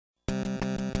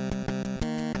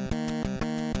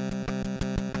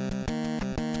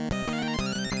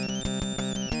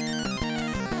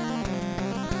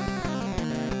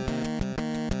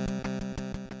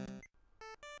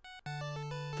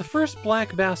The first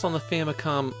black bass on the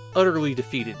Famicom utterly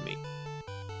defeated me.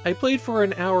 I played for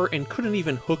an hour and couldn't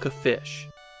even hook a fish.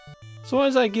 So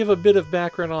as I give a bit of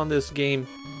background on this game,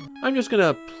 I'm just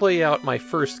gonna play out my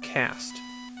first cast.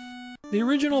 The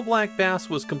original black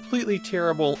bass was completely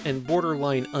terrible and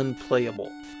borderline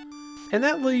unplayable. And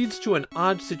that leads to an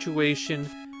odd situation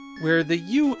where the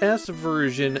US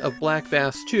version of Black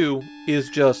Bass II is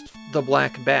just the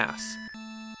black bass.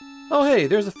 Oh hey,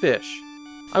 there's a fish.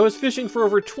 I was fishing for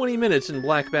over 20 minutes in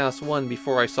Black Bass I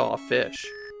before I saw a fish.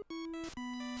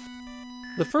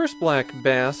 The first black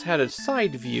bass had a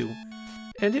side view,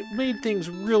 and it made things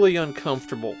really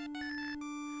uncomfortable.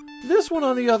 This one,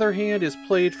 on the other hand, is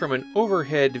played from an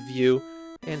overhead view,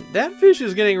 and that fish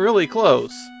is getting really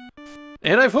close.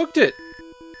 And I've hooked it!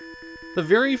 The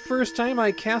very first time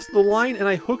I cast the line and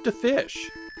I hooked a fish.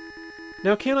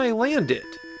 Now can I land it?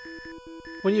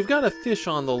 When you've got a fish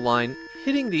on the line,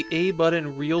 hitting the A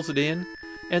button reels it in,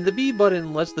 and the B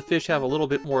button lets the fish have a little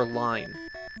bit more line.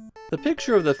 The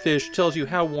picture of the fish tells you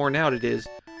how worn out it is,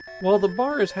 while the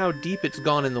bar is how deep it's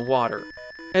gone in the water.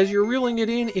 As you're reeling it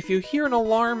in, if you hear an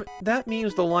alarm, that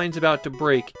means the line's about to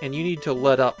break and you need to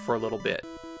let up for a little bit.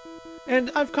 And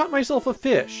I've caught myself a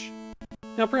fish.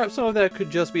 Now perhaps some of that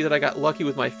could just be that I got lucky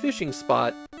with my fishing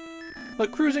spot,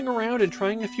 but cruising around and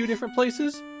trying a few different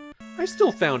places, I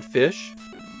still found fish.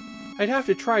 I'd have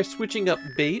to try switching up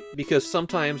bait because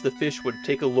sometimes the fish would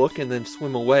take a look and then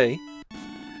swim away.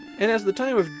 And as the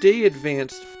time of day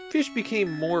advanced, fish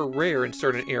became more rare in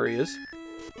certain areas.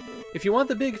 If you want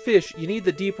the big fish, you need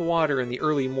the deep water in the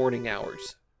early morning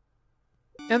hours.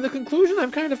 And the conclusion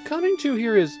I'm kind of coming to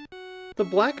here is, the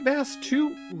Black Bass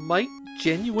II might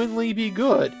genuinely be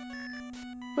good.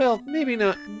 Well, maybe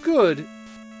not good,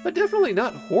 but definitely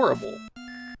not horrible.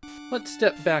 Let's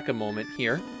step back a moment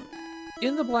here.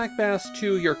 In the Black Bass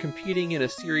II, you're competing in a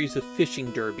series of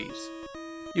fishing derbies.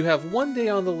 You have one day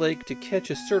on the lake to catch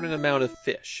a certain amount of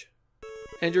fish,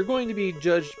 and you're going to be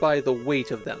judged by the weight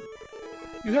of them.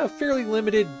 You have fairly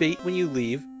limited bait when you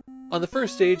leave. On the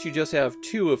first stage, you just have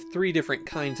 2 of 3 different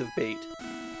kinds of bait,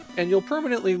 and you'll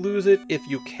permanently lose it if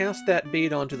you cast that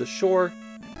bait onto the shore,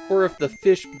 or if the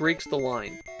fish breaks the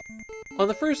line. On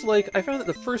the first lake, I found that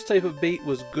the first type of bait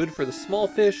was good for the small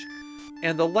fish,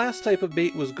 and the last type of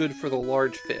bait was good for the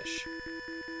large fish.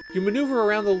 You maneuver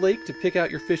around the lake to pick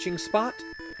out your fishing spot,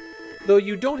 though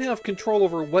you don't have control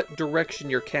over what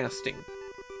direction you're casting.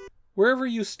 Wherever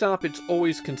you stop, it's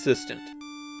always consistent.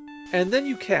 And then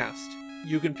you cast.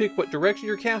 You can pick what direction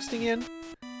you're casting in,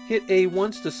 hit A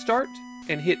once to start,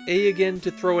 and hit A again to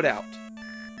throw it out.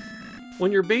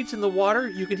 When your bait's in the water,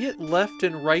 you can hit left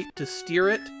and right to steer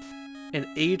it, and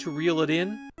A to reel it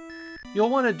in. You'll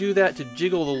want to do that to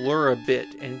jiggle the lure a bit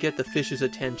and get the fish's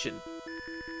attention.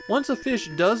 Once a fish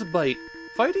does bite,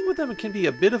 fighting with them can be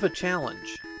a bit of a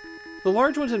challenge. The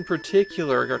large ones in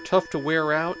particular are tough to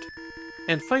wear out,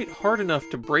 and fight hard enough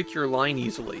to break your line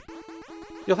easily.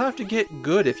 You'll have to get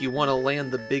good if you want to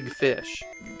land the big fish.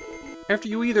 After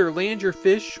you either land your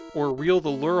fish or reel the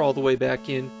lure all the way back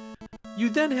in, you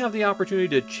then have the opportunity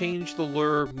to change the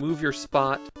lure, move your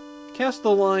spot, cast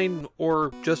the line,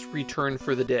 or just return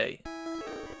for the day.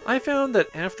 I found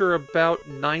that after about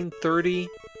 9:30,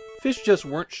 fish just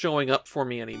weren't showing up for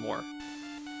me anymore.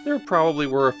 There probably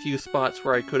were a few spots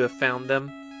where I could have found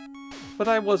them, but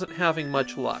I wasn't having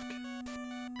much luck.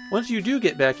 Once you do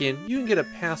get back in, you can get a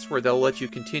pass where they'll let you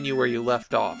continue where you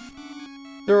left off.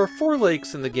 There are 4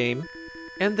 lakes in the game,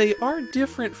 and they are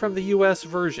different from the US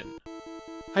version.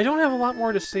 I don't have a lot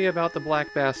more to say about the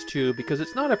Black Bass II because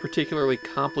it's not a particularly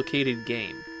complicated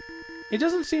game. It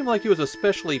doesn't seem like it was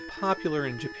especially popular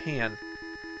in Japan.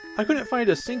 I couldn't find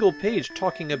a single page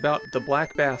talking about the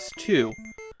Black Bass II,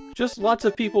 just lots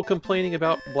of people complaining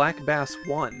about Black Bass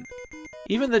I.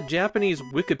 Even the Japanese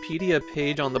Wikipedia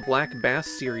page on the Black Bass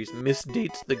series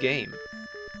misdates the game.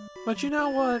 But you know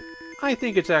what? I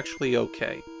think it's actually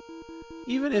okay.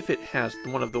 Even if it has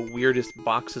one of the weirdest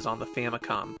boxes on the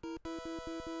Famicom.